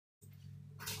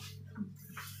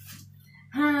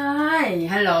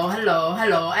Hello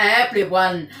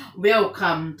everyone.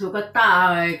 Welcome to the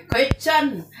Thai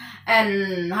question.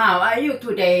 And how are you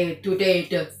today? Today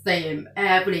the same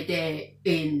every day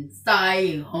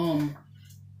inside home.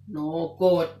 No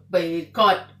good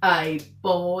because I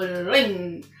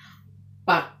bowling.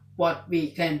 But what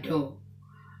we can do?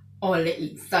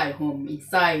 Only inside home.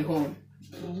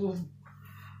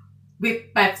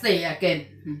 With Pepsi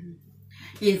again.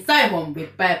 Inside home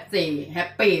with Pepsi,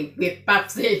 happy with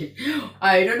Pepsi.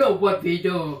 I don't know what we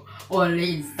do.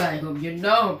 Only inside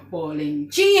home, bowling.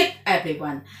 Cheat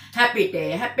everyone. Happy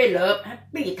day, happy love,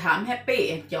 happy time,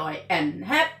 happy enjoy, and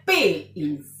happy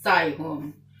inside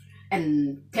home.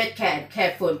 And take care,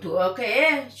 careful too,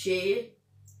 okay?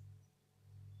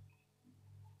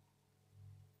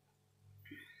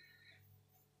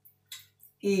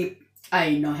 If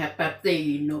I know have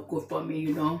Pepsi, no good for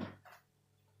me,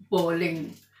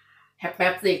 Bowling, have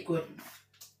Pepsi, good.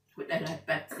 I like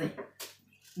Pepsi.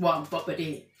 Warm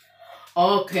property.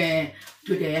 Okay,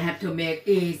 today I have to make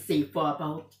easy for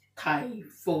about Thai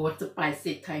food,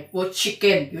 spicy Thai food,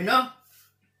 chicken,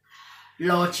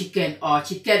 raw chicken or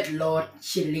chicken raw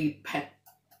chilli pep.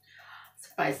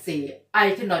 Spicy.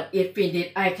 I cannot eat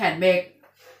finish. I can make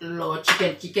raw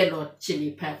chicken raw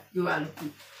chilli pep. You are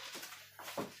looking.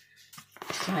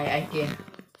 My idea.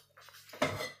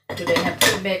 Today I have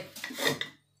to make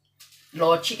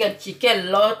raw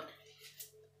chicken raw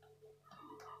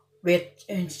with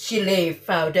chili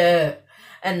powder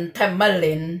and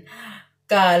tamarind,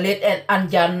 garlic and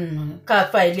onion,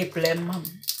 cafe lip lemon,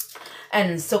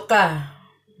 and sugar,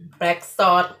 black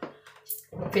salt,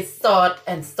 fish salt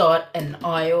and salt and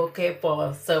oil. Okay,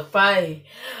 for stir fry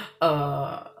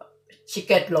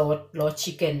chicken raw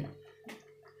chicken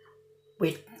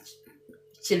with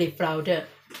chili powder.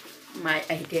 My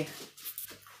idea.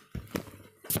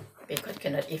 Because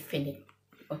cannot eat finish.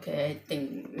 Okay, I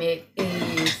think make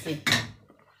easy.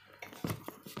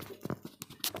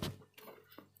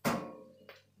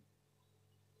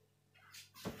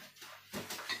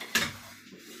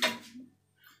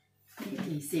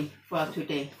 Easy for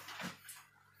today.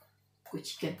 Good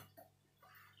chicken.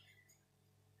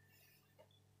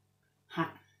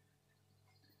 Hot.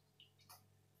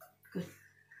 Good.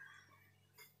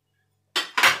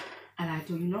 I like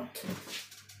to,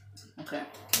 Okay.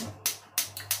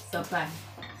 So fine.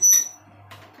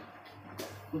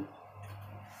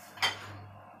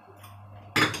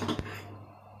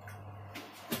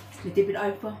 Little bit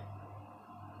oil.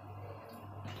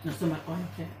 Not so much oil,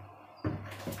 okay.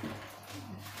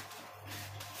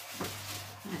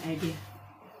 My idea.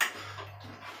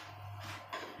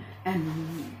 And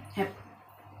have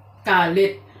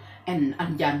garlic and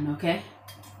onion, okay?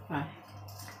 Fine.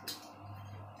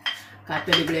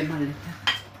 Garlic lemon.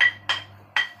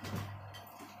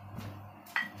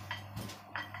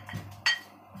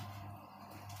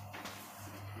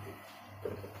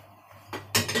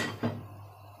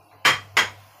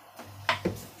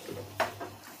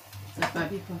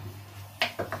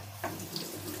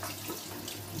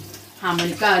 How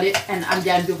many garlic and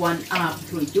onion you want up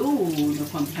to you? No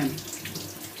problem.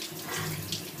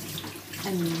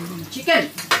 And chicken.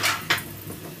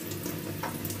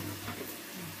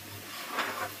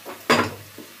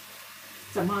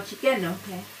 Some more chicken,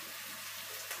 okay.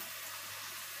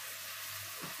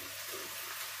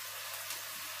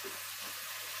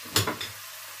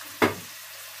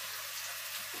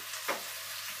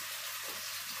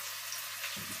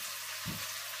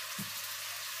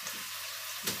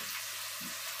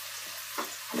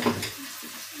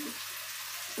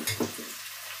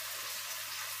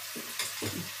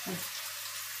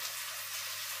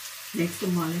 Next to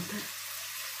Malika.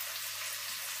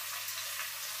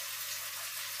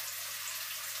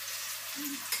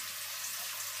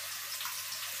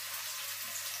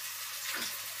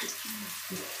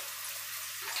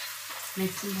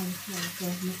 Next to Malika,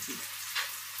 okay, next.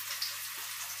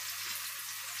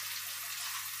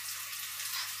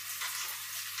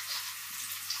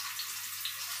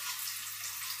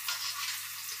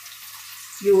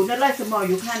 You not like small,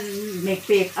 you can make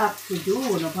bake up to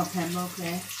do, no problem,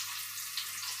 okay.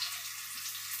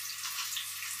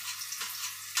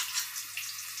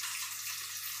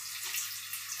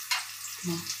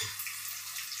 No.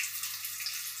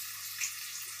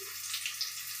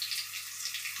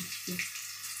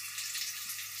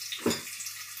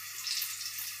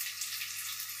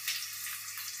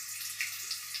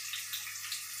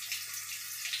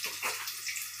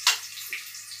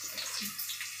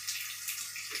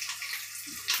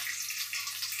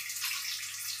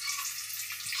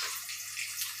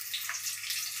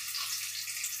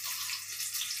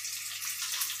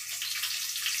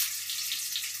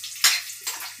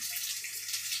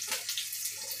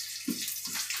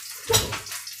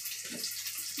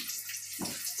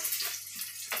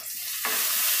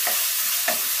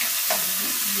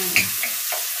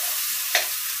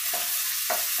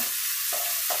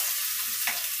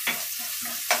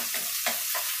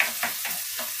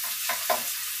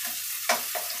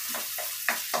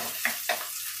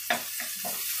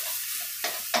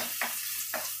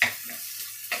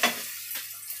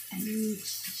 and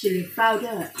chili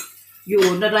powder.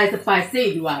 You not like spicy,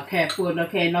 you are careful,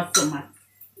 okay? Not so much.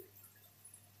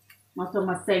 Not so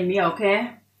much same me,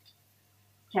 okay?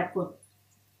 Careful.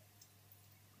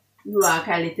 You are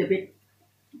a little bit.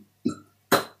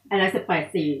 I like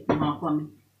spicy more for me.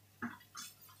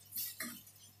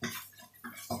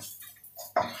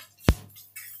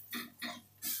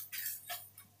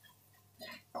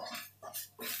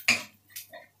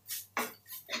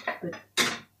 Good.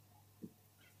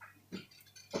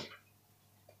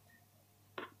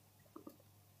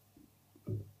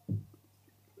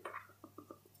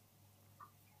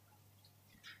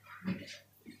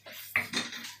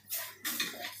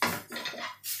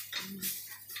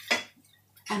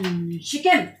 And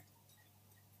chicken.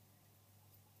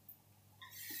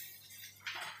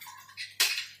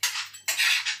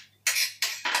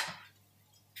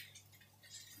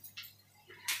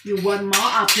 You want more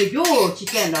up to you,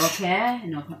 chicken, okay?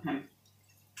 No problem.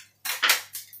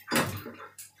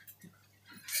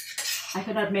 I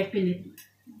cannot make finish.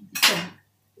 So,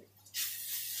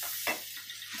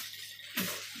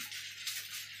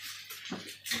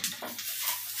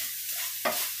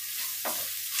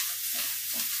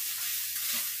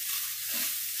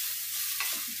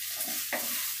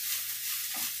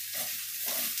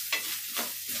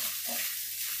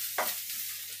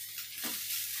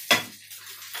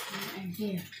 and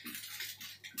here.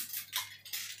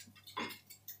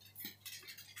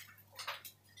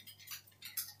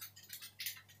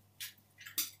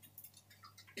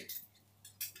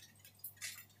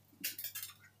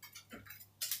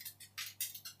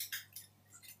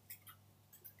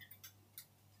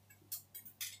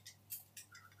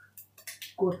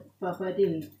 Good for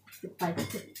body.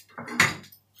 Spicy.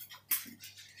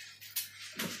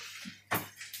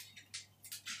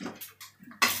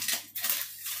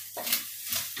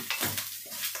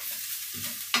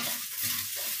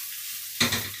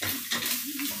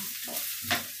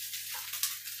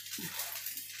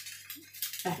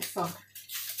 That's all.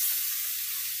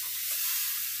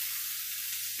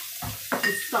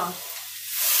 It's sauce.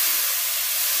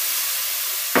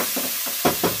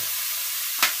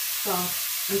 Sauce.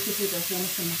 Little bit of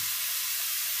anything.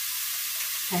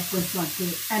 I put one to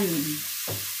onion.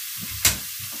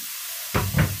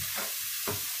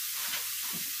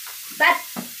 That.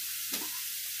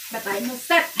 But I know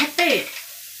that happy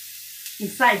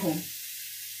inside home.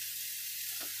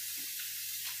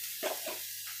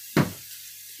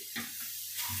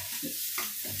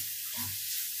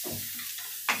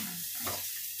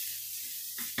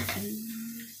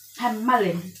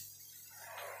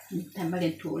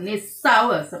 Tamarind too. It's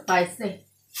sour, spicy.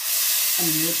 And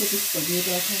you take it for you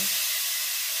there.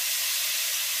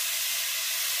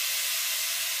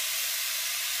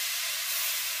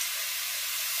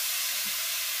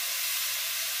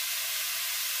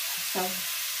 So,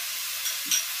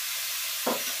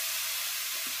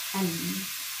 and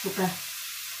sugar.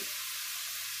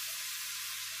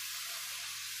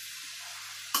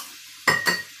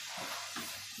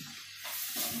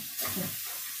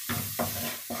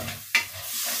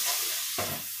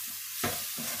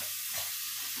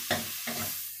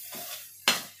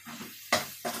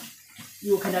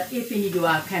 You cannot eat finish, you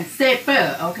can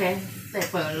savor, okay?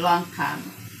 Savor long time.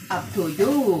 Up to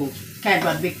you. Can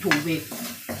 1 week, 2 weeks.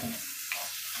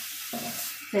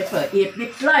 Savor eat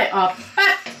with light of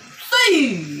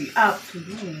Pepsi. Up to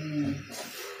you.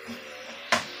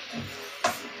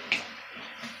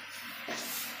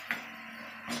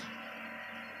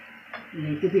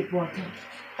 Little bit water.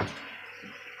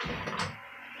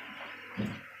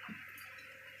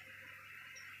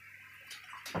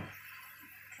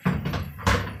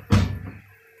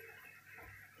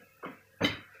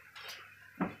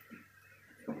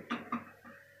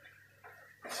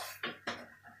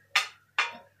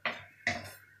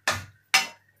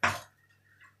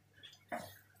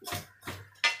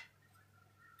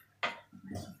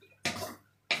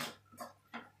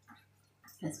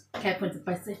 Yes, careful to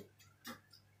spicy.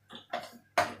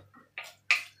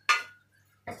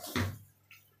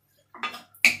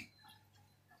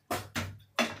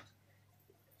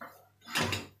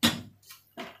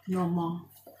 No more.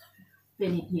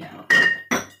 Finish here, okay?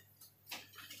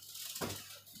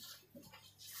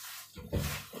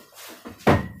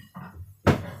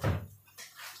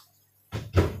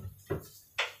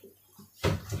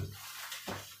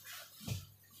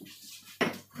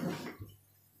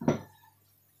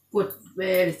 Put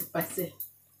very spicy.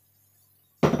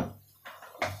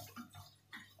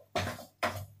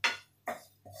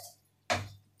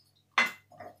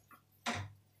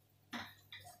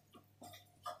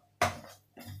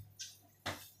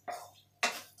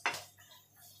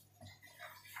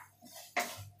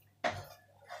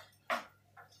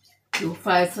 You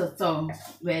fry so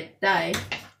wet die.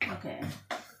 Okay.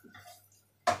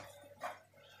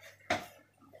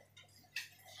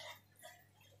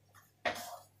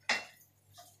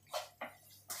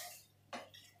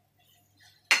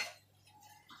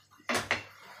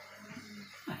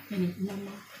 I need more.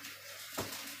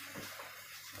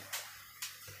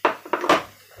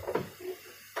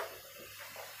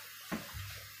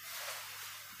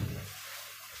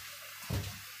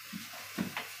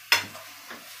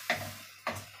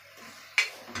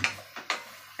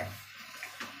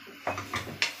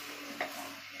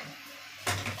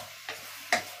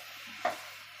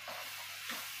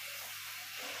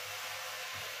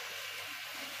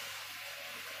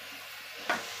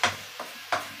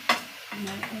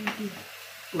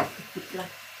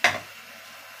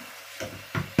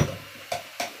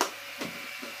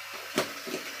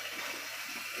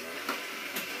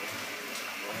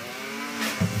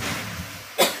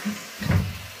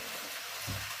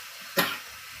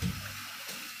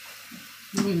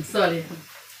 Sorry.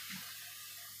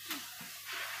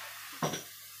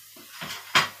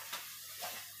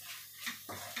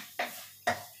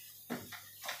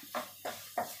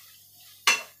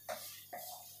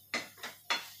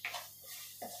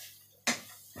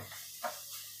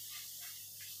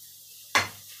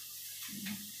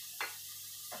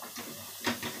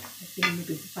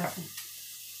 Maybe spicy.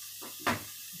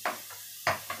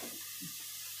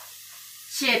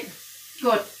 Shit,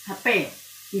 good, happy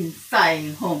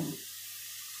inside home.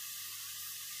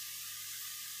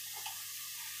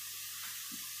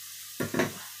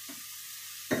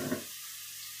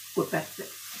 Good Pepsi.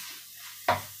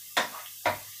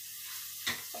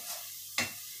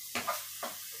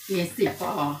 Yes,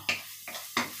 for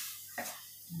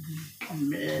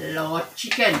Lord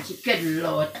chicken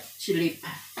Lord chilli.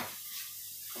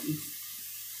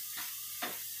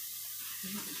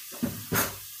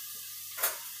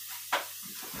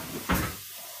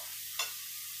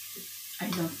 I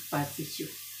know spicy too.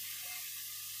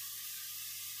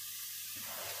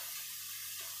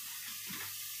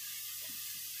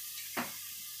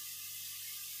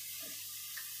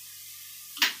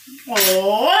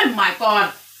 Oh my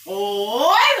god!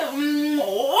 Oh!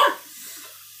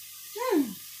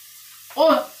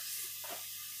 Oh!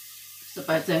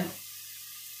 Spicy.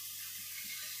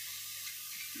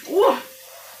 Oh!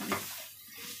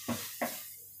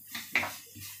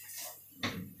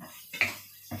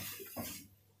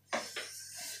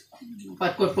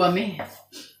 But good for me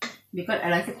because I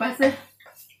like spicy.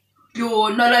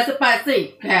 You not like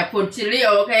spicy. Have put chili,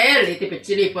 okay? Little bit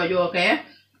chili for you, okay?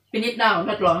 Finish now,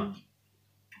 not long.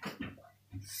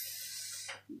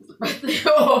 Spicy.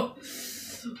 Oh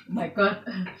my god.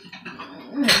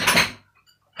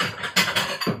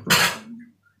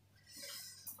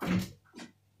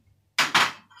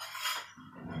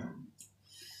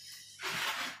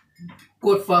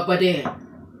 Good for body.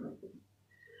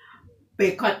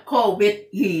 Because cold with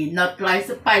he not like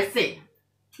spicy.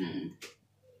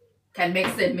 Can make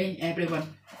sense me,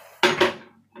 everyone.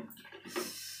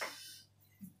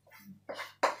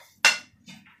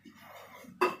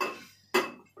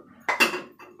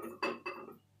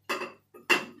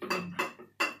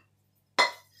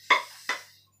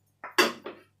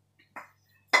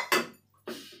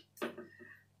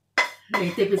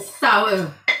 Little bit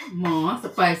sour, more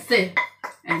spicy,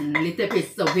 and little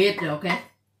bit sweet, okay?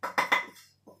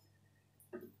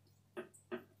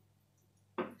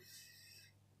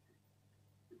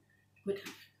 Good.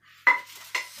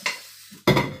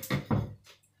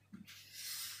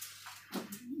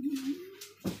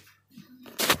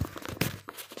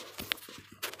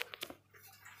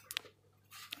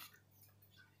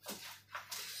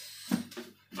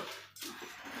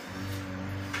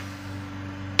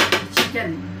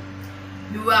 Chicken.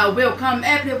 You are welcome,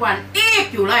 everyone.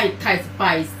 If you like Thai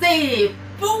spicy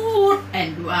food,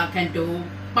 and you can do,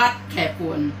 but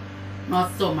careful,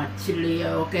 not so much chili,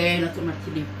 okay? Not so much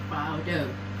chili powder.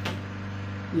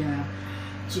 Yeah,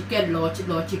 chicken raw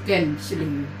chicken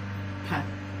chili pat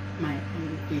my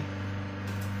okay.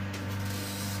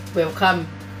 Welcome.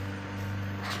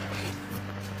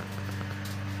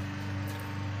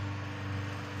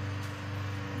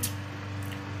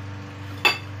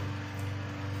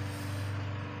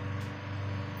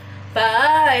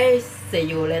 Bye. See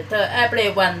you later,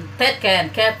 everyone. Take care.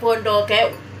 Careful,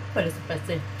 okay?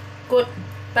 Good.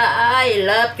 Bye.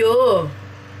 Love you.